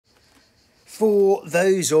For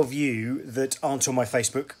those of you that aren't on my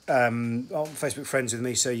Facebook, aren't Facebook friends with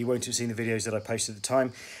me, so you won't have seen the videos that I posted at the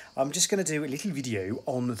time, I'm just going to do a little video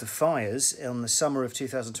on the fires in the summer of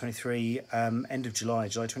 2023, end of July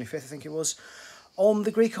 25th, I think it was, on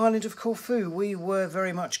the Greek island of Corfu. We were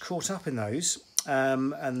very much caught up in those,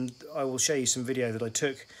 and I will show you some video that I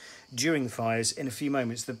took during the fires in a few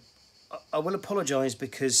moments. I will apologise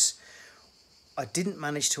because I didn't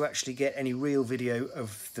manage to actually get any real video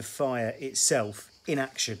of the fire itself in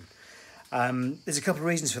action. There's a couple of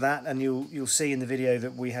reasons for that, and you'll see in the video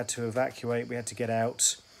that we had to evacuate, we had to get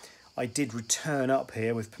out. I did return up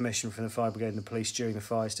here with permission from the fire brigade and the police during the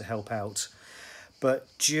fires to help out. But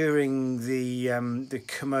during the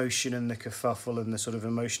commotion and the kerfuffle and the sort of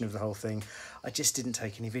emotion of the whole thing, I just didn't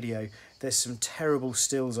take any video. There's some terrible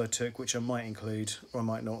stills I took, which I might include, or I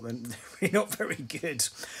might not. They're not very good.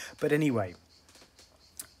 But anyway,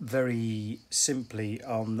 very simply,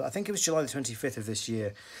 I think it was July the 25th of this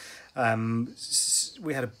year,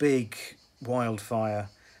 we had a big wildfire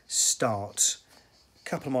start a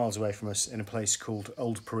couple of miles away from us in a place called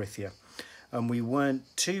Old Parithia. And we weren't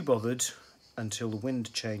too bothered until the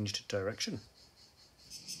wind changed direction.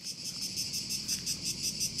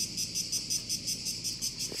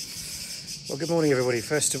 Well, good morning, everybody.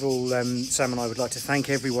 First of all, Sam and I would like to thank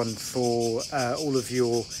everyone for all of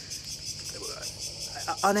your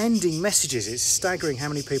unending messages. It's staggering how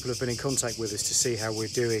many people have been in contact with us to see how we're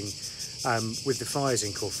doing with the fires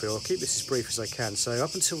in Corfu. I'll keep this as brief as I can. So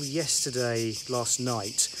up until yesterday, last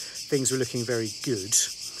night, things were looking very good.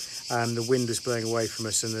 The wind was blowing away from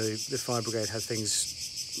us and the fire brigade had things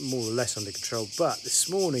more or less under control. But this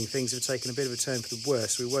morning, things have taken a bit of a turn for the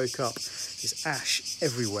worse. We woke up, there's ash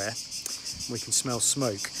everywhere. We can smell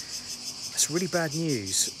smoke. That's really bad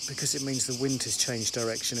news because it means the wind has changed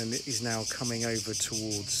direction and it is now coming over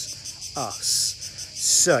towards us.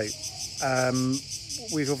 So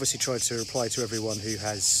we've obviously tried to reply to everyone who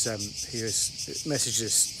has messaged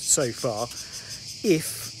us so far.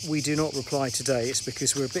 If we do not reply today, it's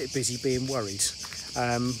because we're a bit busy being worried.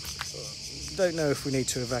 Don't know if we need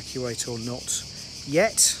to evacuate or not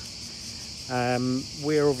yet.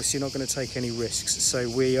 We're obviously not going to take any risks, so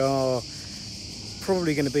we are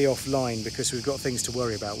probably going to be offline because we've got things to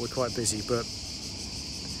worry about. We're quite busy, but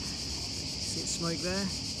see it smoke there?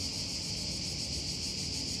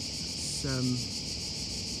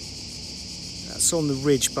 That's on the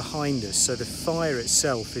ridge behind us. So the fire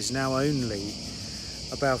itself is now only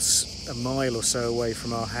about a mile or so away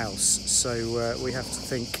from our house. So we have to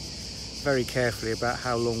think very carefully about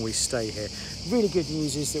how long we stay here. Really good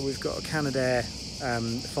news is that we've got a Canadair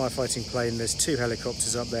firefighting plane. There's 2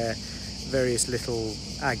 helicopters up there, various little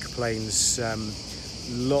ag planes,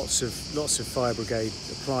 lots of fire brigade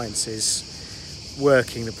appliances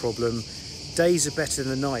working the problem. Days are better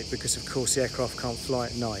than the night because of course the aircraft can't fly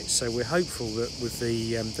at night, so we're hopeful that with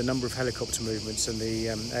the number of helicopter movements and the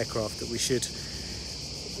aircraft that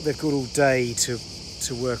they've got all day to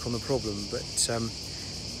work on the problem. But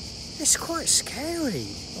it's quite scary,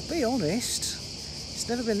 I'll be honest. It's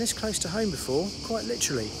never been this close to home before, quite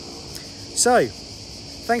literally. So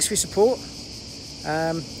thanks for your support.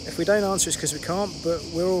 If we don't answer, it's because we can't, but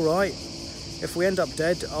we're all right. If we end up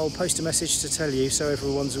dead, I'll post a message to tell you so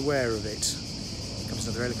everyone's aware of it. Here comes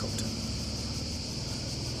another helicopter.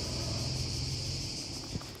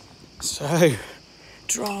 So,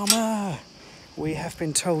 drama! We have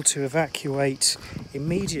been told to evacuate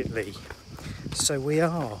immediately. So we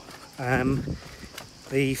are.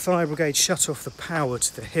 The fire brigade shut off the power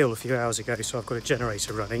to the hill a few hours ago, so I've got a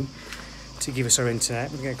generator running to give us our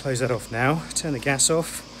internet. We're going to close that off now, turn the gas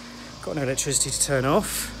off. Got no electricity to turn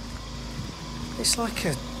off. It's like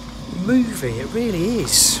a movie, it really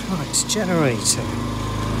is. Right, generator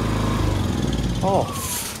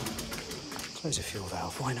off. Close the fuel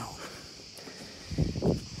valve, why not?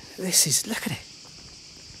 This is, look at it.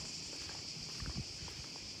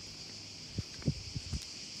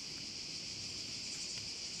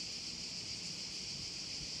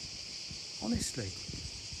 Honestly.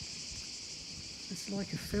 It's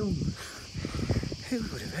like a film. Who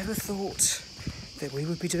would have ever thought that we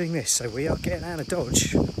would be doing this? So we are getting out of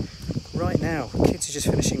Dodge right now. Kids are just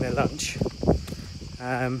finishing their lunch.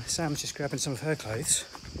 Sam's just grabbing some of her clothes.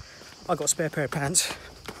 I've got a spare pair of pants.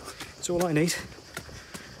 That's all I need.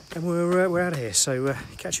 And we're out of here. So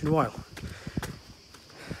catch you in a while.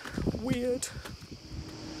 Weird.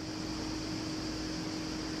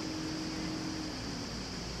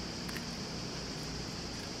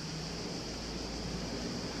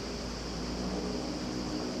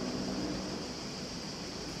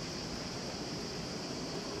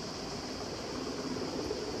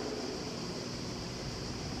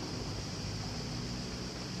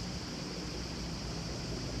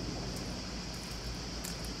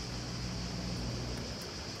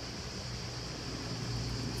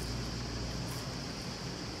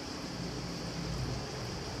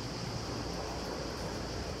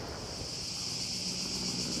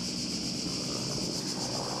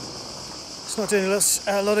 It's not doing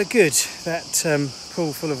a lot of good, that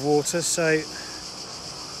pool full of water, so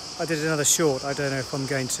I did another short. I don't know if I'm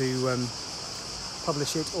going to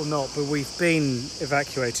publish it or not, but we've been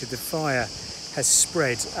evacuated. The fire has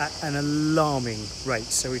spread at an alarming rate,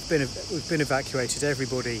 so we've been evacuated.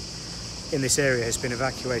 Everybody in this area has been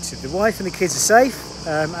evacuated. The wife and the kids are safe,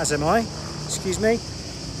 as am I. Excuse me.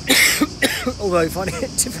 Although finding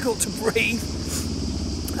it difficult to breathe.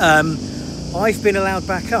 I've been allowed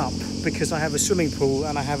back up because I have a swimming pool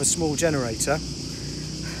and I have a small generator.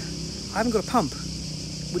 I haven't got a pump.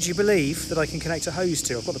 Would you believe that I can connect a hose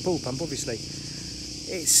to? I've got the pool pump, obviously.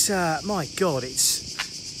 It's, my God, it's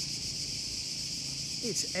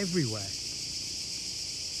everywhere.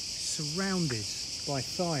 Surrounded by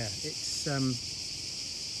fire. It's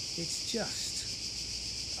just,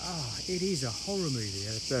 it is a horror movie,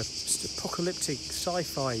 a apocalyptic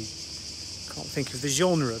sci-fi. Can't think of the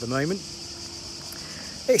genre at the moment.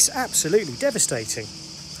 It's absolutely devastating.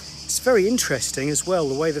 It's very interesting as well,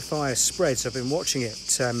 the way the fire spreads. I've been watching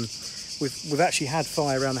it. We've actually had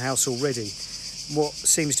fire around the house already. What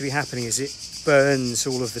seems to be happening is it burns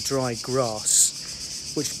all of the dry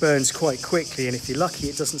grass, which burns quite quickly, and if you're lucky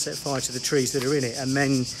it doesn't set fire to the trees that are in it, and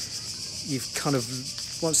then you've kind of,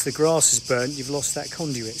 once the grass is burnt, you've lost that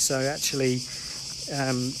conduit. So actually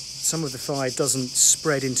some of the fire doesn't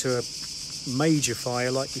spread into a major fire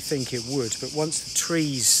like you think it would, but once the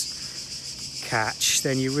trees catch,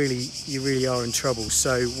 then you really are in trouble.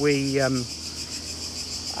 So we in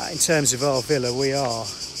terms of our villa, we are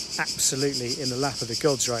absolutely in the lap of the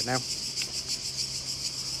gods right now.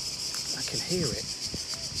 I can hear it.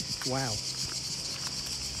 Wow.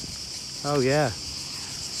 Oh yeah.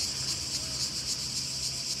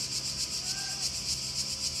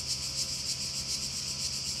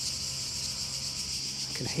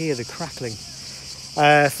 I can hear the crackling.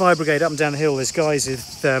 Fire brigade up and down the hill. There's guys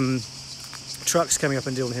with trucks coming up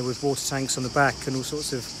and down the hill with water tanks on the back and all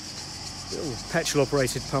sorts of little petrol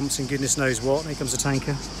operated pumps and goodness knows what. Here comes a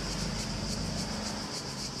tanker.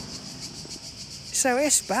 So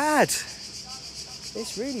it's bad.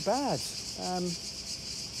 It's really bad.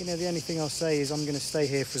 You know, the only thing I'll say is I'm going to stay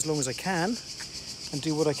here for as long as I can and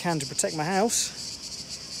do what I can to protect my house.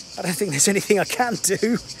 I don't think there's anything I can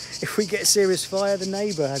do if we get serious fire. The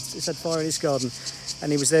neighbour has had fire in his garden,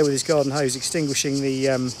 and he was there with his garden hose extinguishing the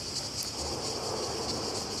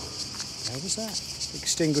what was that?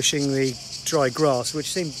 Extinguishing the dry grass,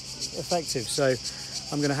 which seemed effective. So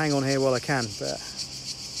I'm going to hang on here while I can, but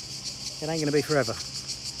it ain't going to be forever.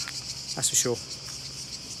 That's for sure.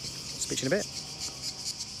 Speak to you in a bit.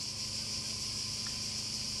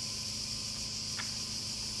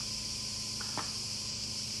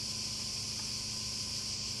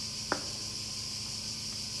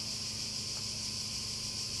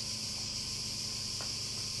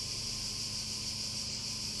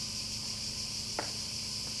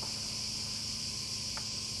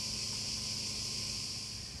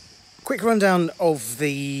 Quick rundown of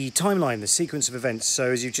the timeline, the sequence of events.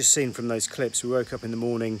 So as you've just seen from those clips, we woke up in the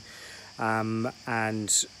morning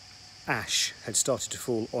and ash had started to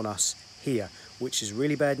fall on us here, which is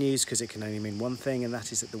really bad news because it can only mean one thing, and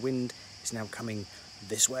that is that the wind is now coming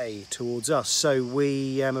this way towards us. So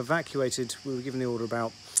we evacuated. We were given the order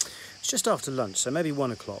about, it's just after lunch, so maybe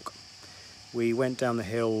 1 o'clock. We went down the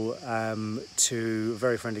hill to a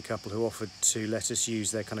very friendly couple who offered to let us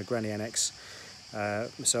use their kind of granny annex.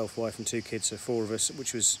 Myself, wife and 2 kids, so 4 of us,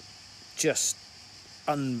 which was just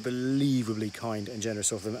unbelievably kind and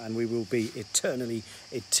generous of them, and we will be eternally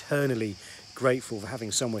grateful for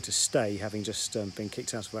having somewhere to stay, having just been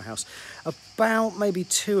kicked out of our house. About maybe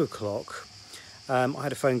 2 o'clock, I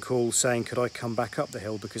had a phone call saying could I come back up the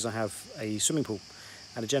hill because I have a swimming pool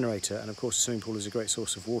and a generator, and of course the swimming pool is a great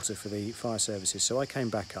source of water for the fire services. So I came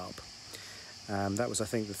back up. That was, I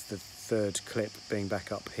think, the third clip being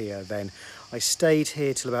back up here. Then I stayed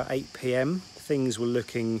here till about 8 p.m. Things were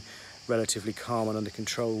looking relatively calm and under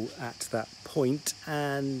control at that point,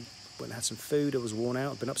 and went and had some food. I was worn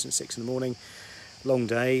out. I'd been up since 6 in the morning. Long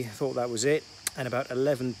day. Thought that was it. And about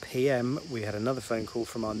 11 p.m. we had another phone call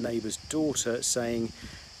from our neighbour's daughter saying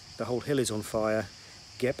the whole hill is on fire.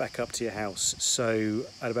 Get back up to your house. So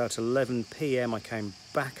at about 11 p.m. I came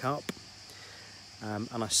back up,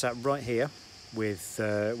 and I sat right here with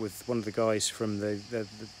one of the guys from the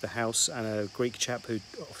house and a Greek chap who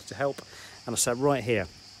offered to help, and I sat right here.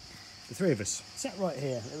 The 3 of us sat right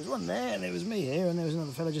here. There was one there, and there was me here, and there was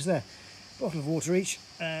another fella just there. Bottle of water each,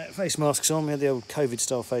 face masks on. We had the old COVID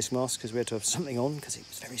style face mask because we had to have something on because it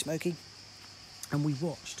was very smoky. And we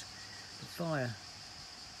watched the fire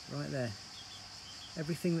right there.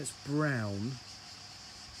 Everything that's brown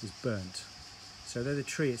is burnt. So though the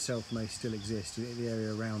tree itself may still exist, the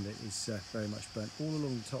area around it is very much burnt. All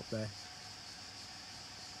along the top there,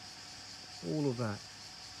 all of that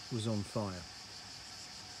was on fire.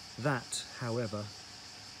 That, however,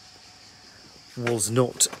 was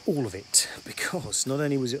not all of it, because not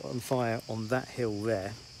only was it on fire on that hill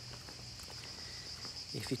there,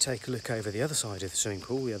 if you take a look over the other side of the swimming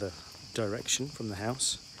pool, the other direction from the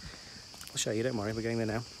house, I'll show you, don't worry, we're going there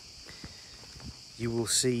now, you will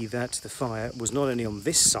see that the fire was not only on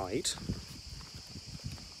this side,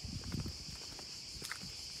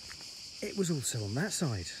 it was also on that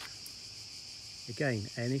side. Again,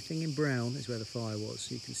 anything in brown is where the fire was.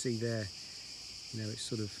 So you can see there, you know, it's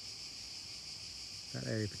sort of, that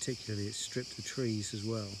area particularly, it stripped the trees as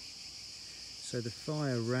well. So the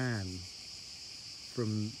fire ran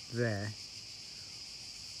from there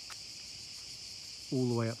all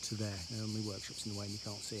the way up to there. Now, my workshop's in the way and you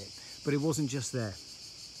can't see it. But it wasn't just there.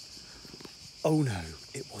 Oh no,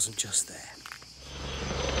 it wasn't just there.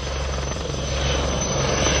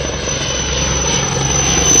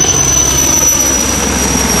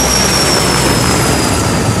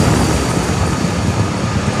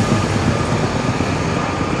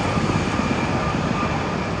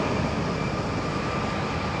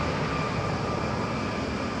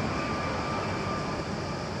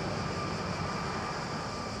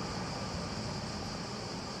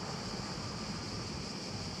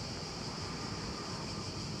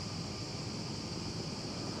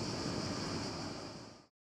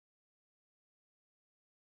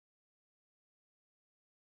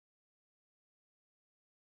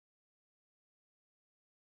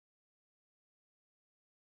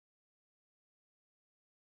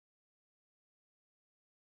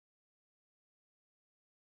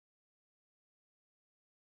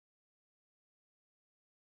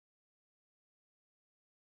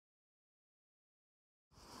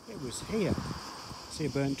 It was here. See a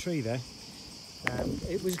burnt tree there.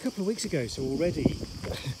 It was a couple of weeks ago, so already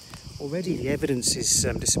the evidence is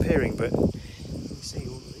disappearing. But you see,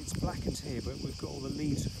 it's blackened here, but we've got all the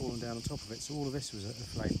leaves have fallen down on top of it. So all of this was a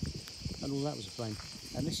flame, and all that was a flame.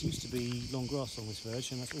 And this used to be long grass along this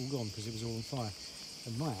verge, and that's all gone because it was all on fire.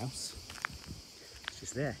 And my house is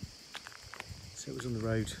just there. So it was on the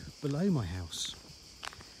road below my house,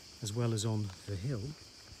 as well as on the hill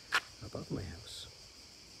above my house.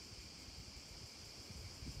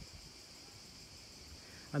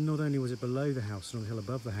 And not only was it below the house and on the hill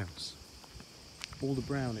above the house, all the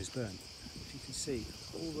brown is burnt. If you can see,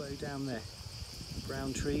 all the way down there,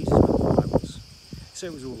 brown trees is where the fire was. So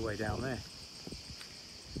it was all the way down there.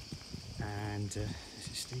 And this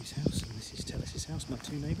is Steve's house and this is Tellis's house, my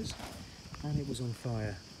two neighbours. And it was on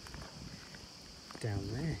fire down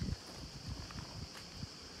there.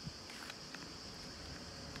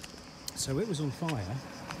 So it was on fire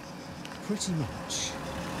pretty much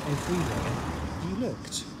everywhere you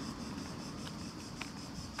looked.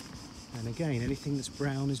 And again, anything that's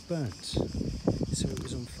brown is burnt. So it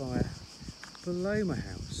was on fire below my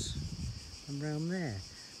house and round there,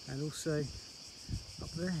 and also up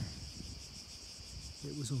there.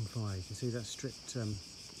 It was on fire. You can see that stripped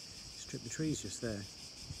the trees just there,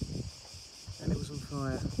 and it was on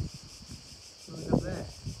fire right up there.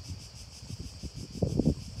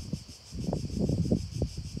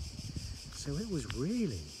 So it was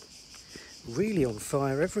really on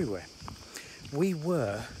fire everywhere. We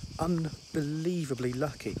were unbelievably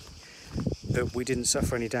lucky that we didn't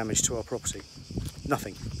suffer any damage to our property.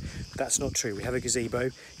 Nothing. That's not true. We have a gazebo.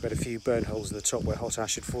 We had a few burn holes in the top where hot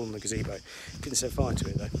ash had fallen on the gazebo. Didn't set fire to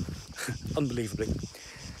it though. Unbelievably.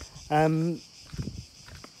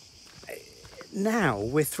 Now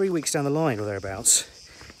we're 3 weeks down the line or thereabouts.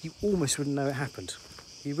 You almost wouldn't know it happened.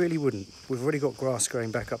 You really wouldn't. We've already got grass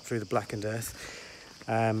growing back up through the blackened earth.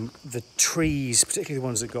 The trees, particularly the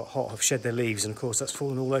ones that got hot, have shed their leaves, and of course that's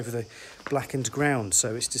fallen all over the blackened ground,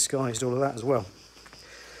 so it's disguised all of that as well.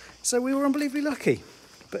 So we were unbelievably lucky,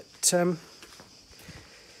 but don't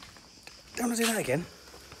want to do that again.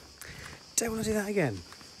 Don't want to do that again.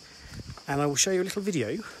 And I will show you a little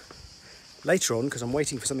video later on, because I'm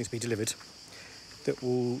waiting for something to be delivered, that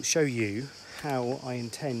will show you how I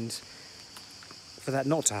intend for that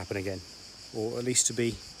not to happen again, or at least to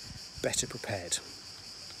be better prepared.